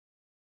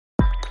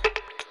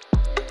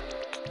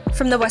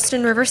From the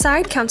Western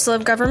Riverside Council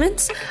of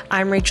Governments,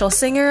 I'm Rachel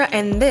Singer,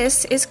 and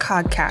this is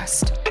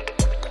COGcast.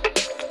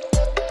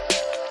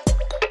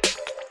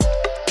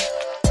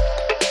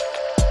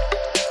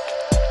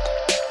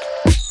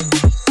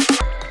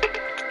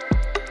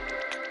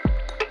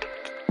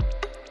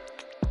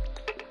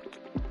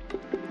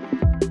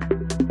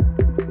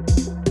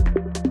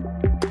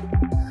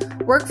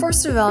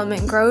 Workforce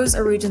development grows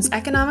a region's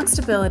economic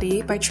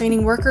stability by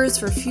training workers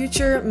for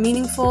future,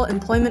 meaningful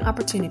employment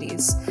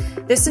opportunities.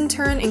 This in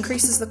turn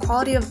increases the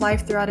quality of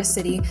life throughout a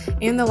city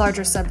and the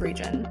larger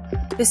subregion.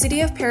 The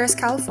City of Perris,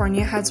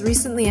 California has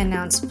recently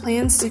announced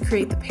plans to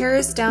create the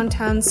Perris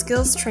Downtown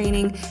Skills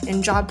Training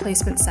and Job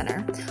Placement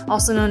Center,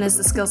 also known as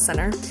the Skills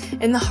Center,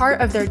 in the heart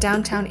of their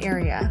downtown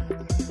area.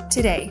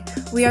 Today,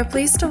 we are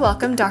pleased to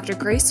welcome Dr.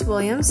 Grace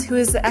Williams, who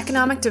is the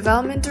Economic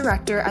Development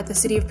Director at the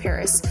City of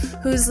Perris,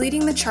 who is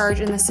leading the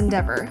charge in this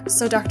endeavor.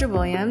 So, Dr.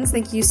 Williams,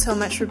 thank you so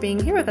much for being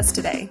here with us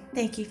today.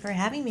 Thank you for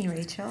having me,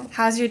 Rachel.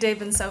 How's your day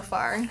been so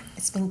far?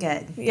 It's been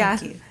good. Yeah.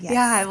 Thank you. Yes.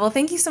 Yeah, well,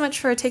 thank you so much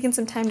for taking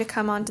some time to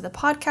come on to the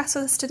podcast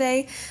with us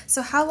today.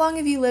 So, how long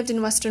have you lived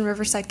in Western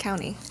Riverside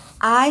County?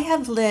 I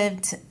have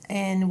lived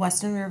in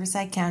Western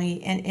Riverside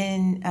County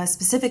and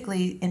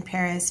specifically in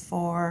Perris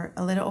for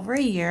a little over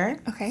a year.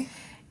 Okay.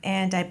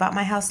 And I bought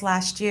my house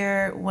last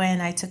year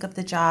when I took up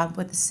the job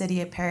with the City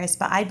of Perris,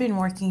 but I've been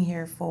working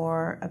here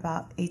for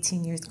about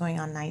 18 years, going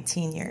on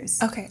 19 years.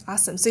 Okay,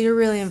 awesome. So you're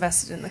really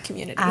invested in the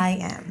community. I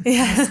am. Yeah.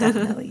 Yes,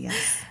 definitely,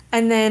 yes.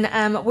 And then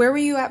where were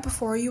you at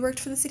before you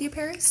worked for the City of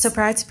Perris? So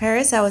prior to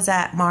Perris, I was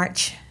at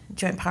March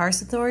Joint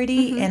Powers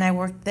Authority, and I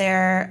worked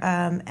there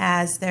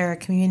as their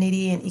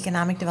community and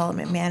economic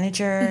development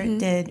manager,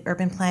 did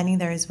urban planning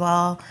there as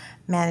well,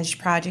 managed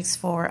projects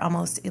for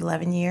almost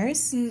 11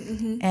 years,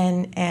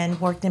 and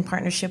worked in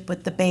partnership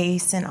with the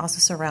base and also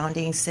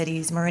surrounding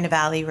cities, Moreno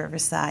Valley,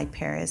 Riverside,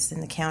 Perris,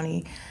 and the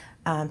county,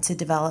 to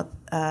develop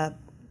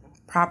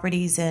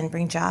properties and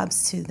bring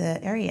jobs to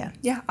the area.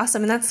 Yeah,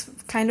 awesome. And that's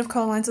kind of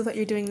co-aligns with what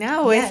you're doing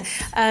now with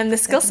Yes, the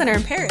Skills Center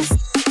in Perris.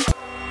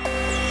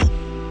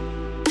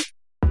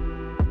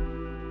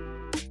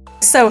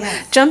 So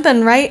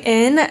jumping right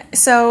in,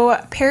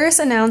 so Perris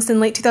announced in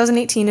late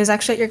 2018, it was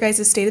actually at your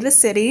guys' State of the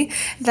City,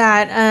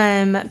 that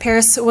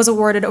Perris was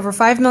awarded over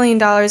 $5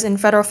 million in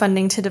federal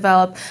funding to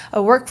develop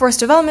a workforce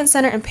development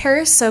center in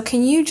Perris. So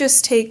can you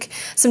just take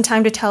some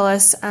time to tell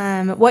us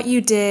what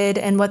you did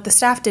and what the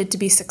staff did to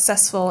be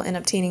successful in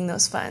obtaining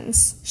those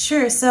funds?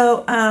 Sure.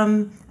 So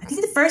I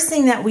think the first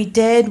thing that we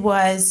did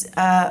was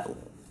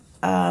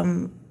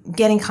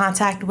get in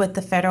contact with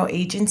the federal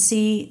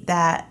agency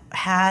that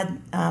had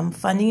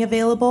funding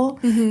available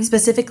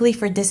specifically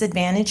for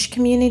disadvantaged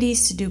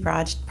communities to do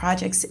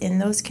projects in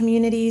those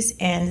communities.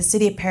 And the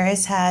City of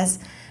Perris has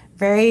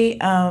very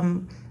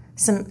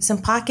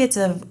some pockets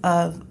of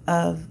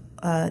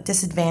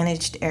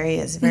disadvantaged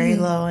areas, very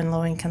low and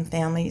low income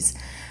families.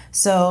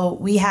 So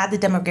we had the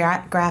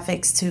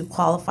demographics to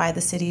qualify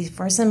the city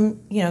for some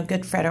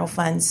good federal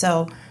funds.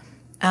 So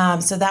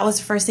that was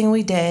the first thing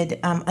we did,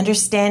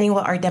 understanding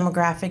what our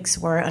demographics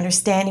were,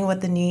 understanding what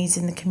the needs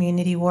in the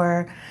community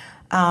were.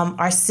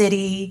 Our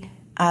city,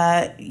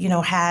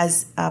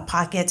 has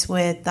pockets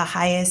with the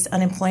highest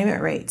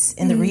unemployment rates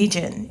in the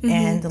region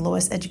and the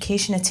lowest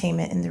education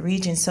attainment in the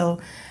region.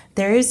 So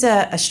there is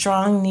a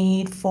strong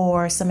need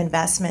for some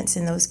investments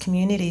in those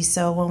communities.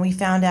 So when we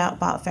found out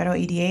about federal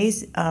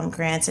EDA's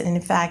grants, and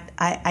in fact,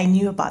 I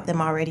knew about them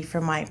already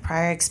from my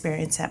prior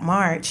experience at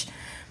March,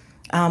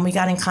 we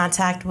got in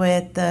contact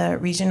with the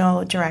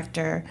regional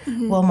director,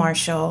 Will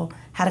Marshall,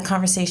 had a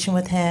conversation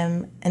with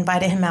him,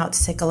 invited him out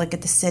to take a look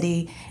at the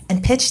city,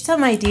 and pitched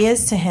some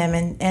ideas to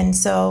him. And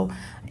so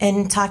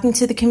in talking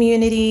to the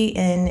community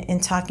and in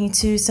talking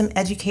to some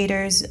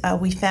educators,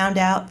 we found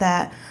out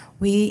that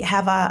we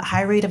have a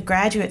high rate of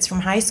graduates from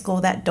high school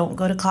that don't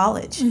go to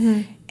college.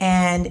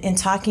 And in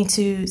talking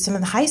to some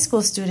of the high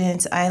school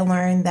students, I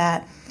learned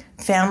that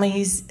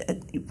families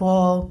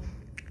will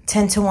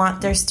tend to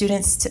want their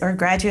students or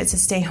graduates to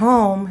stay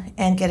home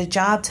and get a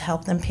job to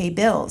help them pay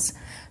bills.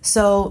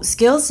 So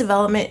skills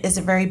development is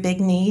a very big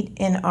need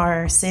in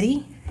our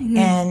city,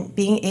 and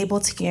being able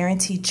to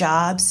guarantee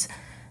jobs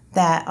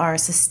that are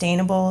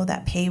sustainable,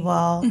 that pay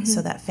well,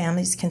 so that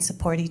families can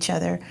support each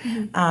other.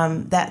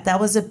 That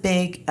was a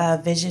big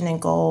vision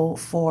and goal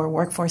for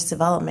workforce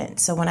development.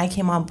 So when I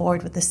came on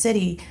board with the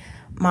city,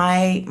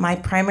 my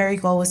primary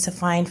goal was to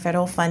find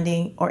federal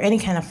funding or any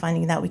kind of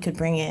funding that we could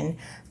bring in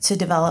to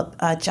develop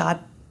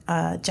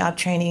job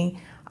training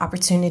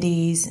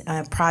opportunities,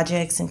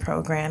 projects, and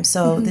programs.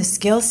 So the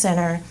Skills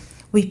Center,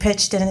 we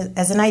pitched it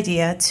as an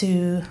idea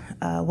to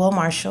Will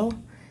Marshall.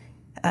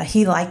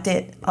 He liked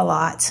it a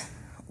lot.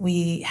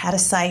 We have a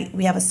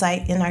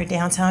site in our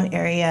downtown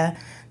area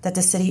that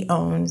the city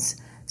owns.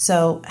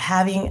 So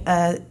having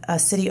a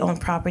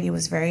city-owned property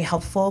was very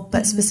helpful,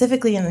 but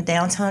specifically in the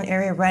downtown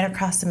area, right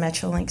across the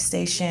Metrolink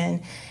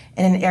station,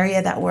 in an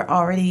area that we're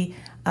already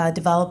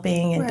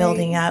developing and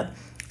building up.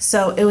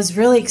 So it was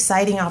really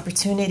exciting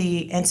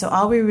opportunity. And so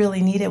all we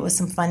really needed was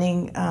some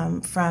funding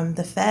from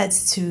the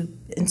feds to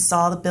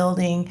install the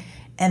building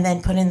and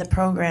then put in the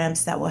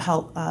programs that will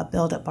help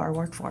build up our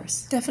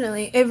workforce.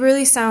 Definitely. It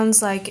really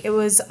sounds like it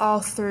was all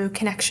through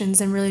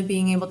connections and really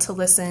being able to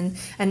listen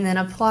and then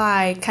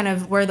apply kind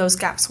of where those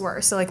gaps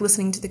were. So like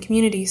listening to the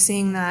community,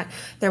 seeing that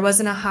there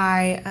wasn't a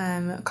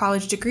high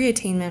college degree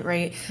attainment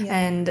rate,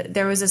 and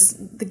there was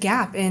the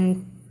gap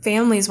in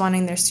families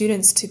wanting their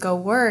students to go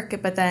work,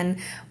 but then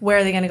where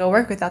are they going to go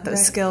work without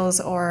those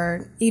skills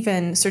or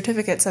even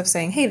certificates of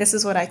saying, hey, this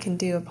is what I can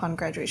do upon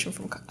graduation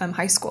from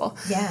high school.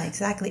 Yeah,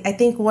 exactly. I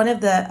think one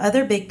of the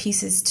other big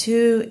pieces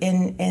too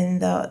in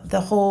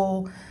the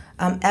whole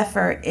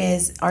effort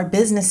is our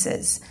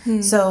businesses.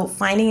 So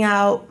finding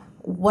out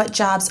what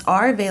jobs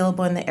are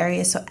available in the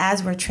area. So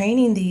as we're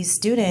training these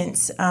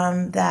students,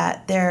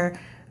 that their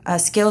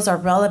skills are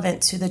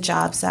relevant to the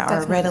jobs that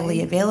are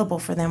readily available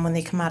for them when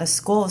they come out of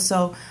school.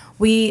 So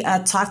we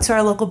talked to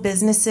our local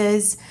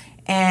businesses,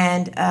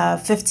 and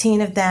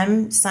 15 of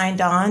them signed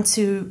on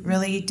to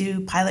really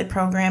do pilot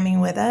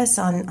programming with us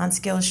on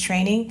skills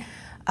training.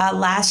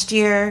 Last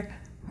year,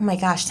 oh my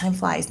gosh, time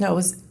flies. No, it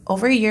was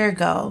over a year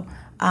ago.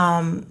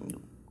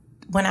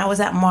 When I was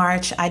at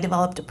March, I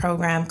developed a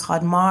program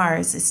called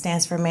MARS. It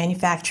stands for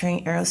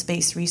Manufacturing,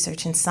 Aerospace,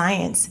 Research, and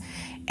Science.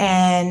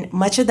 And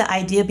much of the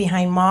idea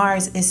behind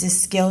MARS is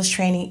this skills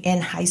training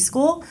in high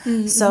school.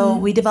 So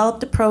we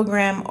developed a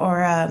program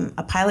or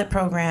a pilot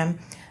program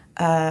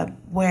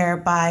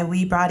whereby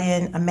we brought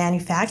in a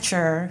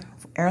manufacturer,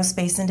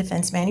 aerospace and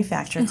defense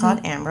manufacturer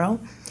called AMRO,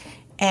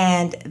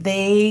 and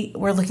they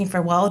were looking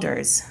for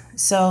welders.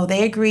 So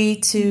they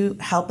agreed to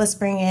help us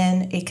bring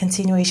in a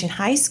continuation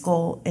high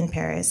school in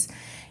Paris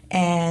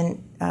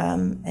and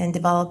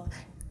develop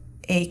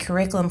a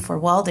curriculum for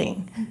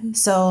welding.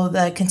 So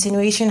the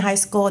continuation high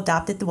school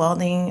adopted the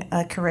welding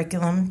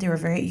curriculum. They were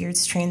very eager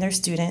to train their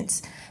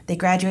students. They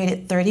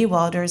graduated 30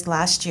 welders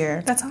last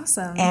year. That's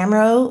awesome.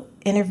 AMRO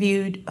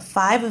interviewed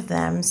 5 of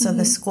them. So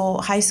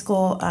the high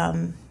school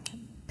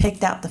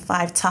picked out the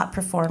 5 top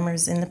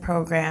performers in the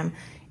program.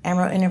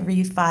 AMRO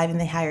interviewed 5,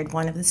 and they hired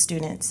 1 of the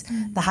students.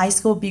 The high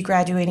school will be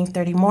graduating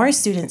 30 more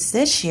students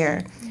this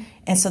year.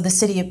 And so the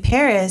city of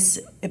Paris,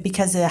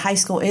 because the high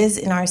school is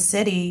in our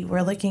city,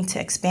 we're looking to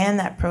expand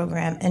that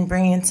program and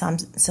bring in some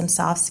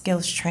soft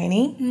skills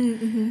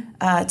training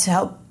to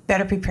help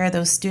better prepare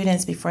those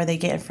students before they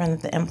get in front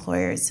of the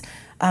employers.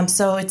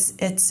 So it's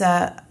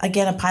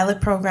again, a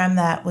pilot program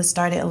that was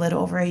started a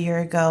little over a year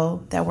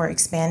ago that we're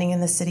expanding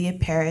in the city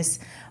of Paris.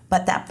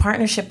 But that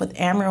partnership with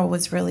AMRO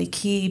was really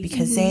key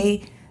because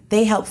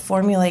they helped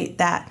formulate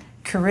that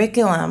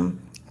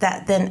curriculum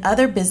that then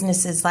other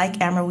businesses like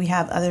AMRO, we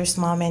have other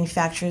small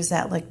manufacturers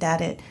that looked at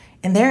it,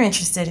 and they're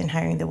interested in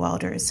hiring the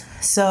welders.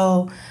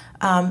 So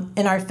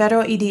in our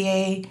federal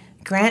EDA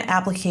grant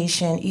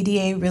application,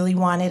 EDA really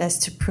wanted us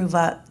to prove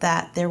up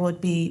that there would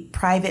be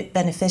private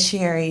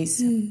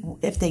beneficiaries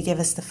if they give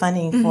us the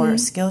funding for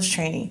skills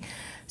training.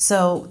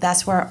 So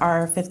that's where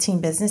our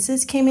 15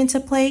 businesses came into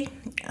play.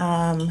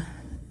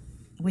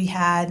 We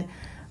had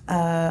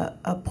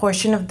a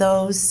portion of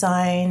those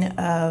sign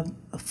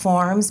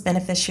forms,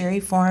 beneficiary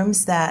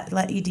forms that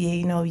let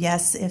EDA know,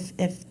 yes,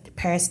 if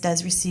Paris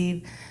does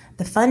receive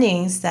the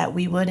fundings, that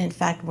we would in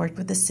fact work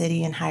with the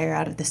city and hire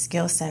out of the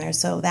Skills Center.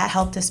 So that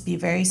helped us be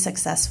very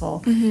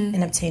successful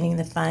in obtaining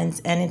the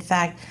funds. And in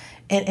fact,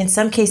 in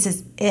some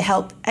cases, it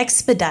helped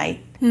expedite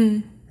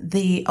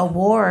the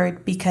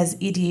award because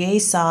EDA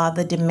saw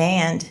the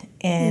demand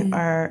in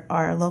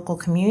our local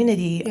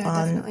community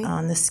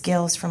on the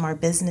skills from our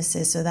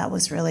businesses. So that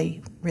was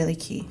really, really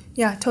key.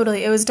 Yeah,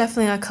 totally. It was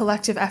definitely a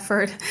collective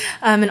effort,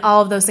 and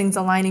all of those things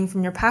aligning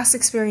from your past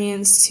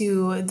experience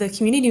to the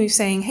community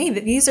saying, hey,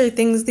 these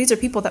are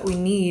people that we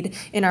need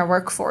in our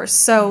workforce.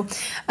 So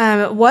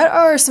what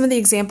are some of the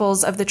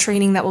examples of the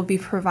training that will be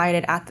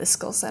provided at the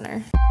Skills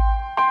Center?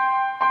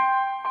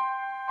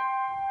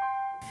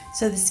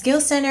 So the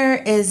Skills Center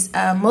is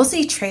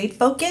mostly trade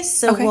focused.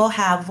 So we'll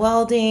have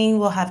welding,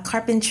 we'll have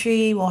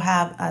carpentry, we'll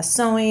have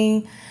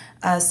sewing,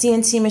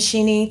 CNC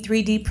machining,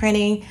 3D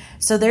printing.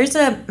 So there's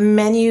a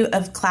menu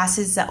of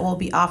classes that will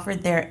be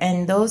offered there,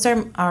 and those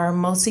are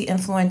mostly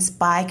influenced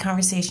by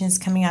conversations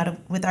coming out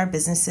with our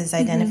businesses,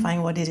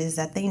 identifying what it is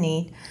that they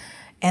need.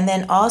 And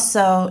then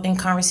also in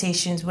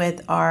conversations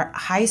with our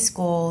high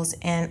schools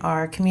and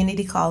our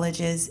community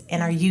colleges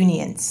and our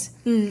unions.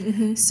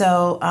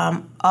 So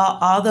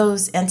all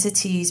those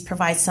entities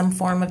provide some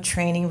form of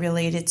training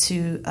related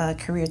to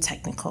career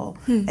technical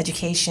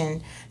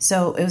education.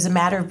 So it was a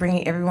matter of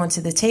bringing everyone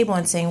to the table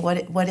and saying,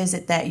 what is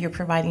it that you're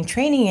providing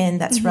training in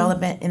that's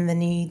relevant in the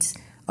needs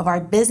of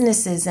our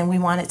businesses, and we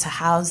wanted to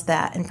house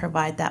that and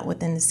provide that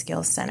within the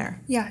Skills Center.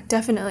 Yeah,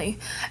 definitely.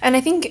 And I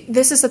think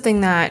this is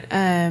something that,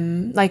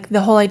 like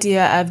the whole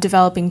idea of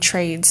developing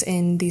trades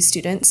in these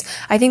students,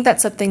 I think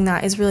that's something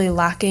that is really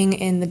lacking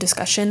in the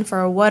discussion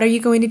for what are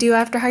you going to do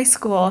after high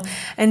school?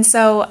 And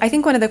so I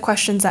think one of the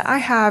questions that I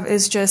have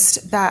is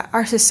just that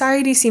our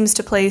society seems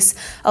to place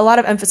a lot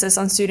of emphasis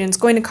on students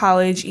going to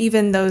college,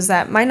 even those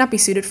that might not be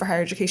suited for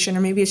higher education, or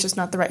maybe it's just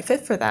not the right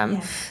fit for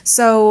them.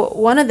 So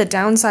one of the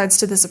downsides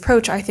to this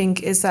approach I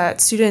think, is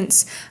that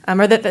students,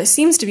 or that there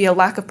seems to be a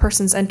lack of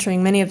persons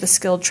entering many of the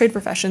skilled trade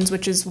professions,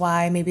 which is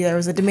why maybe there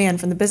was a demand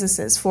from the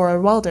businesses for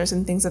welders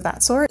and things of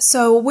that sort.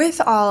 So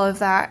with all of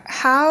that,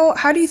 how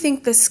do you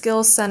think the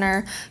Skills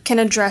Center can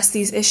address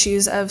these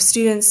issues of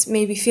students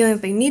maybe feeling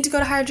that they need to go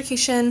to higher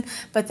education,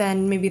 but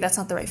then maybe that's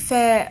not the right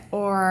fit,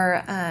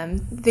 or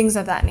things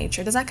of that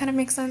nature? Does that kind of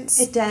make sense?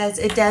 It does.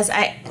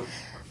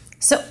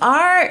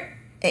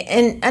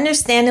 And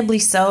understandably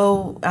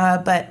so,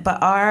 but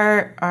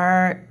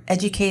our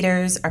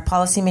educators, our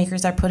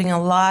policymakers are putting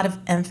a lot of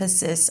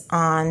emphasis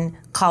on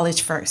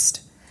college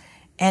first,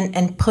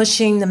 and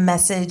pushing the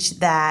message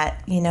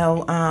that,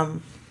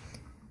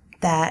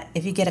 that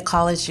if you get a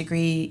college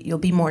degree, you'll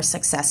be more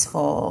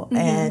successful.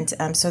 Mm-hmm.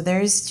 And so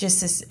there's just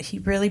this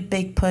really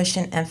big push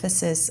and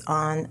emphasis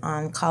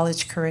on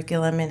college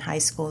curriculum in high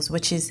schools,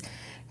 which is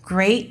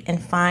great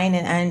and fine,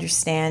 and I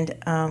understand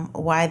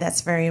why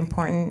that's very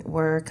important.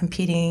 We're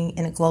competing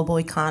in a global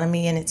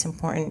economy, and it's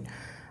important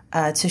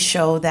to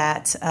show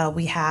that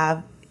we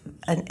have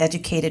an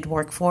educated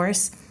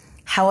workforce.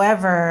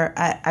 However,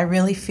 I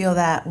really feel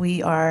that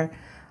we are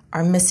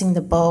missing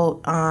the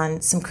boat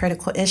on some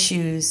critical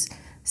issues,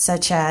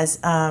 such as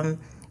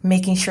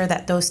making sure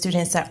that those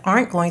students that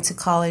aren't going to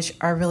college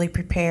are really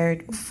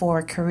prepared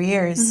for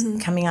careers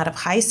coming out of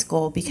high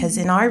school, because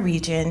in our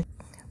region,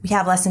 we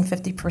have less than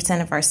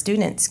 50% of our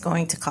students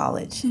going to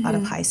college out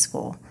of high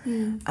school.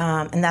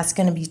 And that's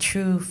going to be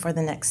true for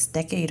the next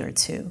decade or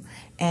two.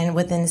 And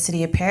within the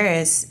city of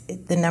Paris,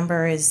 the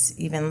number is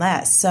even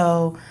less.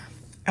 So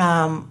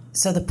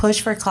the push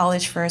for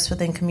college first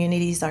within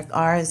communities like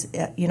ours,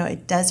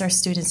 it does our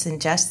students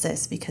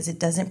injustice, because it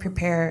doesn't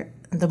prepare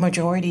the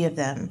majority of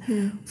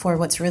them for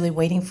what's really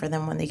waiting for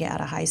them when they get out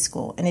of high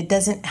school. And it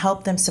doesn't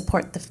help them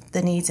support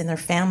the needs in their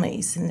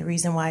families, and the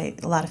reason why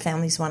a lot of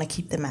families want to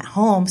keep them at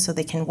home so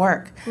they can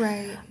work.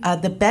 Right.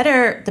 The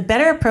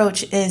better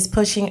approach is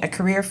pushing a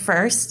career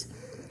first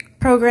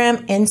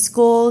program in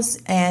schools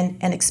and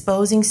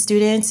exposing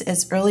students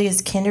as early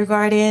as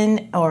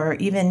kindergarten or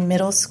even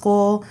middle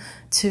school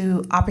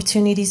to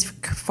opportunities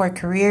for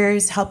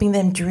careers, helping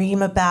them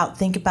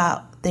think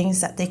about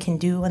things that they can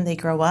do when they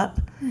grow up.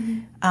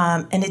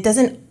 And it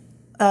doesn't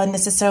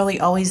necessarily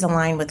always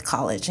align with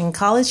college. And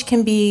college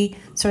can be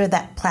sort of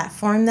that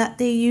platform that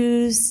they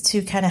use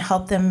to kind of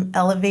help them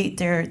elevate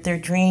their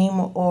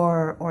dream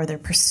or their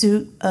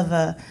pursuit of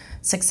a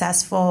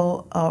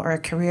successful or a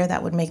career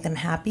that would make them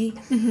happy.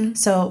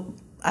 So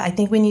I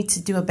think we need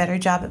to do a better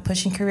job at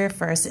pushing career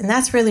first. And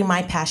that's really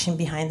my passion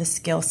behind the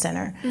Skills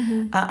Center.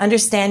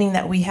 Understanding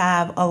that we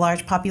have a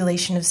large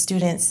population of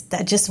students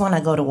that just want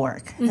to go to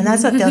work. And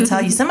that's what they'll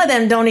tell you. Some of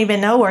them don't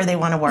even know where they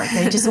want to work.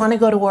 They just want to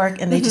go to work,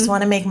 and they just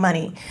want to make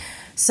money.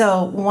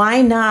 So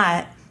why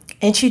not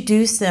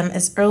introduce them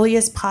as early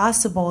as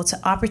possible to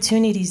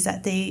opportunities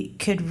that they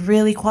could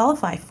really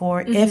qualify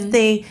for if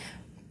they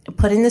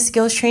put in the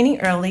skills training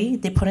early,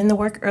 they put in the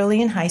work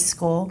early in high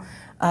school.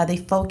 They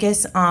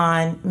focus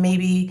on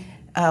maybe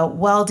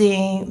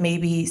welding,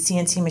 maybe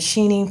CNC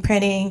machining,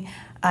 printing.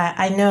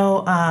 I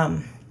know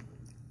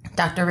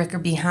Dr. Ricker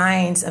B.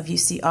 Hines of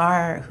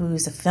UCR,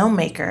 who's a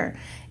filmmaker,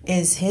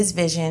 his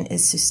vision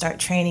is to start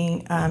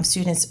training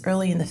students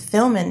early in the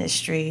film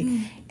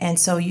industry. And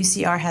so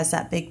UCR has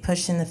that big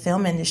push in the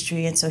film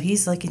industry. And so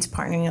he's looking to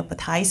partnering up with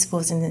high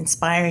schools and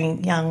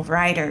inspiring young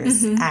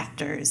writers,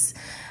 actors,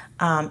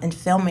 and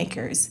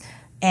filmmakers.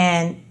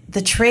 And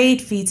the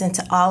trade feeds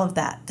into all of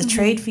that. The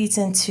trade feeds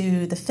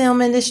into the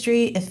film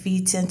industry. It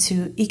feeds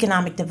into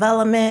economic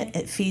development.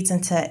 It feeds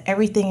into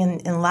everything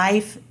in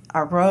life,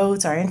 our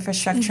roads, our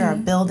infrastructure, our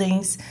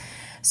buildings.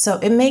 So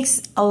it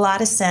makes a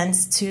lot of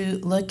sense to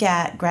look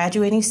at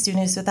graduating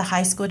students with a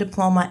high school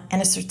diploma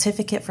and a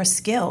certificate for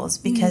skills,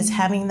 because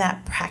having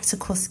that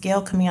practical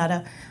skill coming out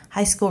of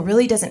high school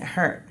really doesn't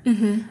hurt.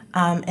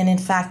 And in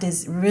fact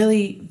is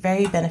really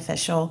very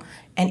beneficial.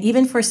 And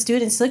even for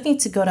students looking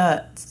to go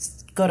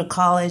to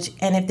college,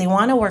 and if they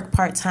want to work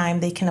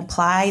part-time, they can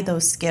apply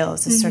those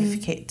skills, the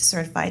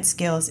certified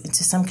skills,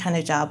 into some kind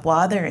of job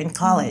while they're in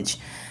college.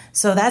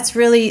 So that's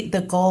really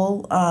the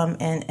goal,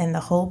 and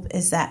the hope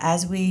is that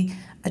as we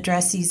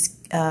address these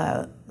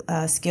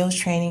skills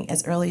training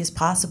as early as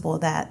possible,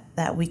 that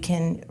we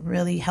can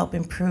really help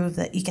improve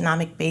the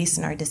economic base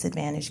in our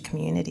disadvantaged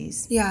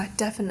communities. Yeah,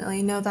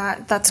 definitely. No,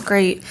 that's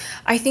great.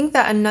 I think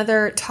that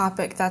another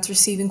topic that's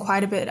receiving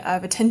quite a bit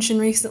of attention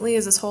recently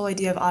is this whole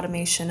idea of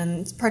automation,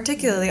 and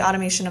particularly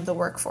automation of the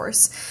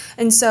workforce.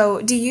 And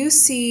so do you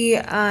see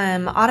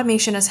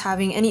automation as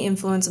having any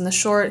influence in the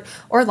short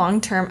or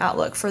long-term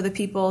outlook for the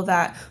people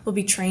that will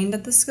be trained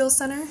at the Skills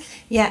Center?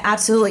 Yeah,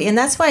 absolutely. And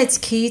that's why it's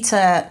key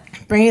to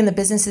bringing the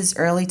businesses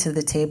early to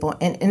the table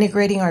and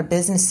integrating our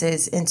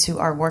businesses into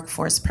our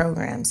workforce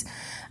programs.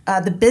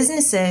 The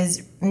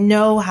businesses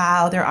know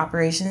how their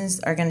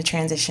operations are going to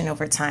transition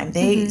over time.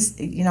 They,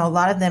 a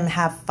lot of them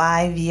have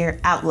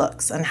 5-year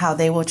outlooks on how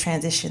they will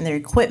transition their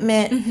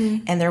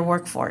equipment and their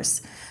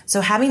workforce.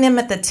 So having them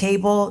at the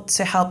table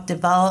to help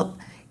develop,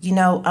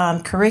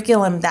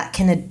 curriculum that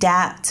can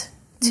adapt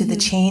to the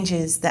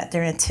changes that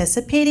they're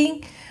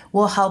anticipating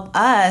will help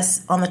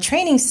us on the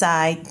training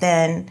side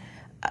then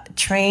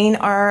train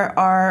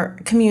our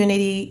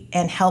community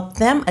and help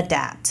them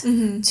adapt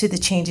to the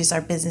changes our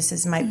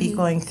businesses might be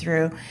going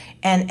through.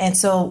 And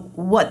so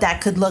what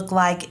that could look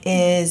like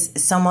is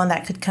someone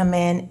that could come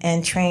in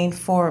and train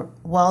for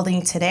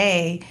welding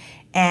today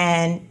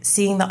and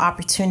seeing the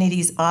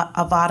opportunities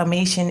of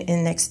automation in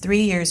the next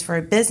 3 years for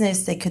a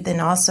business. They could then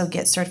also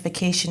get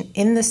certification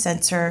in the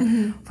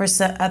center for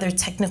some other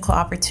technical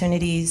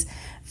opportunities,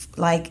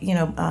 like,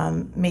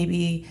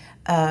 maybe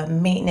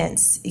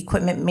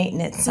equipment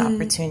maintenance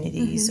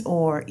opportunities,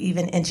 or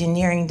even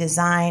engineering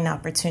design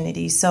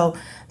opportunities. So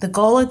the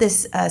goal of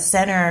this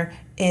center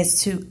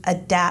is to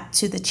adapt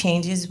to the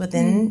changes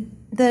within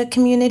the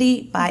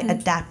community by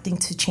adapting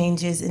to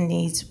changes and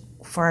needs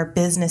for our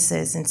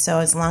businesses. And so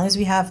as long as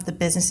we have the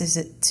businesses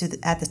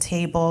at the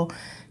table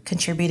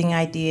contributing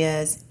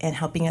ideas and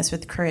helping us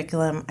with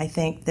curriculum, I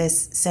think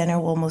this center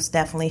will most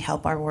definitely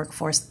help our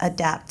workforce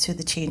adapt to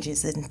the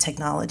changes in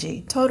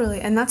technology.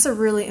 Totally. And that's a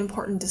really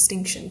important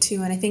distinction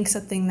too. And I think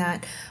something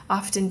that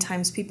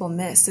oftentimes people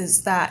miss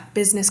is that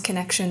business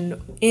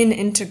connection in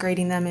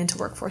integrating them into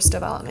workforce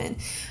development.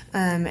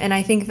 And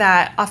I think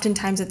that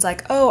oftentimes it's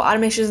like,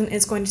 automation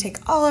is going to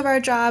take all of our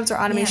jobs, or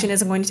automation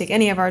isn't going to take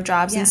any of our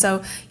jobs. And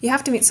so you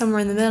have to meet somewhere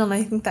in the middle. And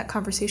I think that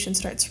conversation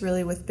starts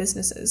really with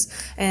businesses.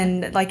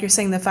 And like you're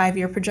saying, the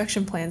 5-year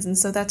projection plans. And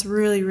so that's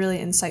really, really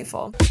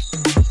insightful.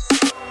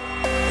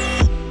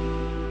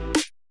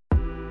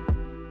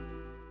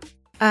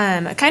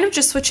 Kind of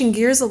just switching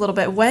gears a little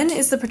bit, when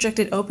is the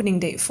projected opening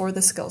date for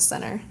the Skills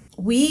Center?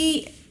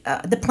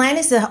 The plan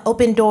is to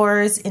open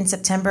doors in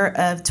September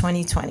of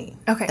 2020.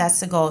 Okay. That's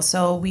the goal.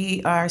 So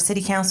our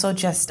city council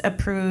just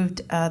approved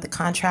the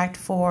contract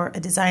for a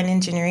design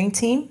engineering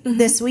team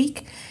this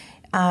week.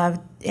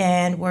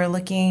 And we're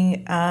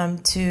looking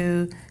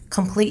to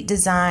complete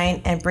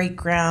design and break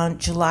ground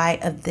July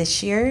of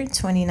this year,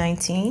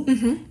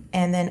 2019.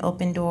 And then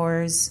open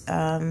doors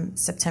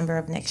September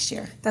of next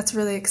year. That's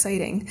really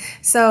exciting.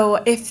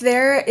 So if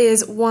there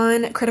is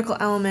one critical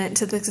element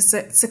to the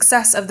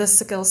success of the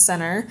Skills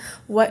Center,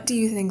 what do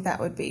you think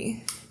that would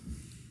be?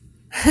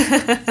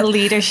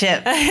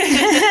 Leadership.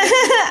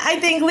 I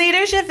think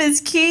leadership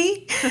is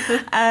key.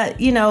 I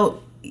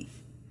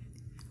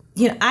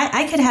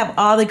could have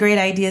all the great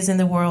ideas in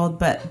the world,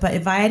 but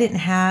if I didn't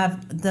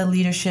have the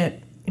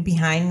leadership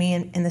behind me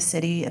in the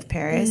city of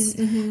Paris,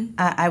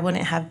 I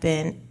wouldn't have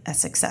been as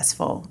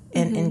successful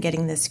in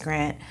getting this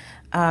grant.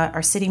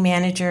 Our city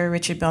manager,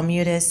 Richard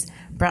Belmutis,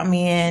 brought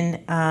me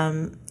in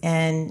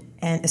and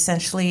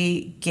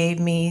essentially gave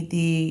me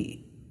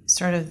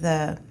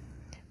the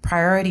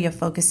priority of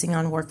focusing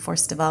on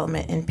workforce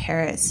development in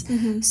Paris.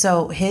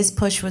 So his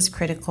push was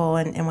critical,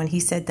 and when he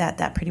said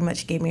that pretty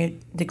much gave me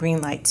the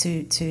green light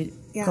to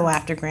go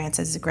after grants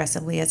as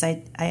aggressively as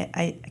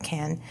I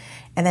can.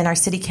 And then our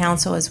city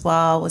council as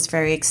well was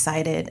very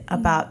excited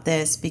about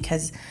this,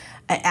 because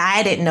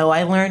I didn't know.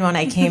 I learned when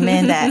I came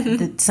in that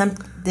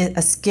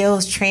a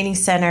skills training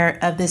center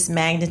of this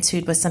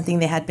magnitude was something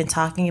they had been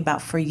talking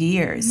about for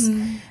years,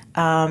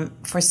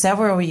 for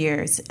several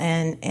years.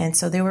 And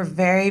so they were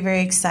very, very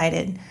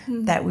excited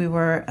that we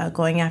were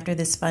going after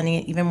this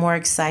funding, even more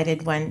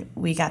excited when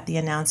we got the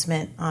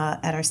announcement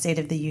at our State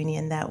of the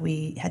Union that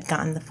we had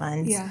gotten the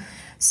funds. Yeah.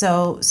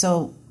 So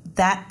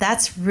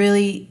that's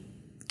really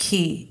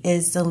key,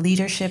 is the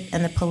leadership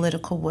and the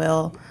political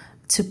will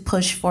to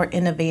push for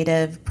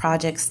innovative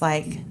projects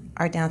like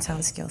our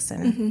Downtown Skills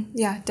Center.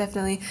 Yeah,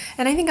 definitely.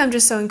 And I think I'm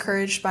just so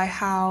encouraged by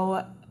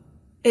how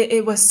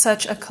it was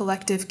such a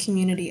collective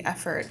community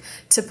effort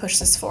to push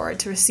this forward,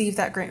 to receive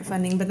that grant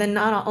funding, but then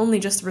not only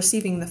just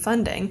receiving the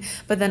funding,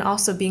 but then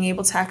also being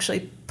able to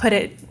actually put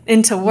it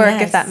into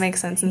work, if that makes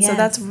sense. And so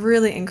that's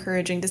really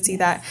encouraging to see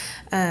that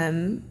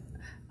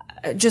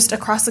just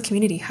across the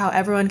community, how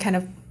everyone kind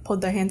of pulled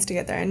their hands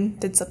together and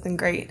did something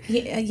great.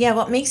 Yeah,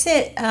 what makes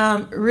it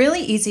really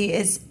easy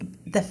is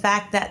the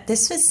fact that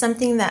this was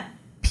something that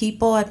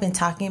people have been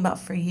talking about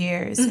for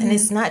years. And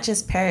it's not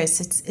just Paris,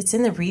 it's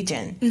in the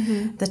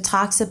region. That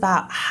talks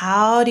about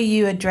how do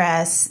you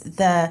address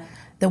the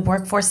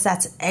workforce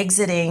that's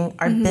exiting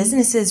our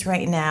businesses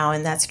right now,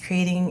 and that's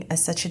creating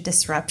such a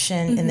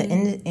disruption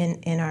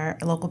in our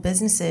local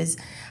businesses.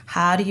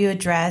 How do you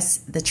address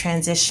the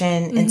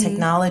transition in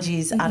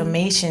technologies,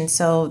 automation?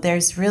 So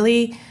there's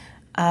really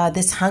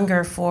this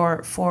hunger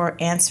for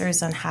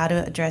answers on how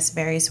to address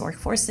various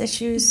workforce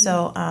issues.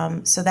 So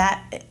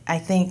that, I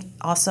think,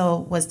 also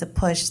was the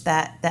push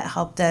that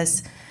helped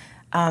us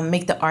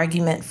make the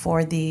argument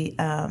for the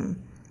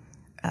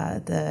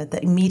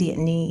immediate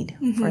need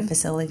for a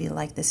facility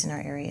like this in our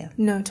area.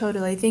 No,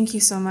 totally. Thank you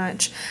so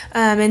much.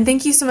 And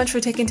thank you so much for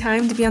taking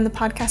time to be on the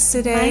podcast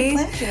today.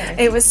 My pleasure.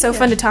 It was so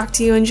fun to talk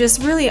to you, and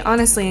just really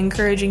honestly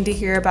encouraging to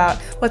hear about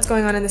what's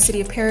going on in the city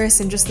of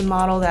Paris and just the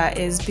model that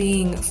is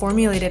being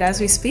formulated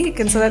as we speak.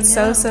 And so that's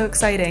so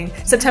exciting.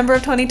 September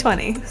of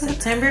 2020.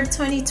 September of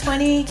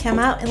 2020, come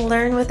out and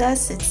learn with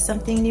us. It's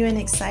something new and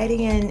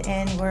exciting,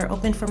 and we're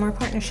open for more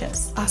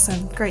partnerships.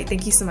 Awesome. Great.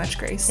 Thank you so much,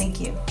 Grace.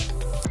 Thank you.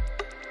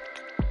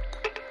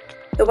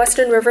 The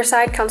Western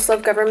Riverside Council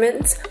of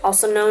Governments,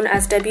 also known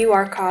as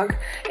WRCOG,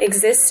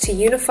 exists to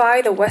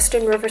unify the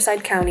Western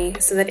Riverside County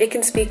so that it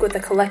can speak with a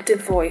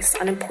collective voice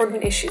on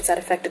important issues that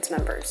affect its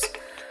members.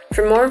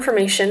 For more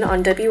information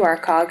on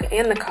WRCOG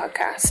and the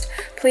COGcast,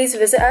 please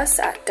visit us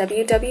at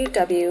www.wrcog.us.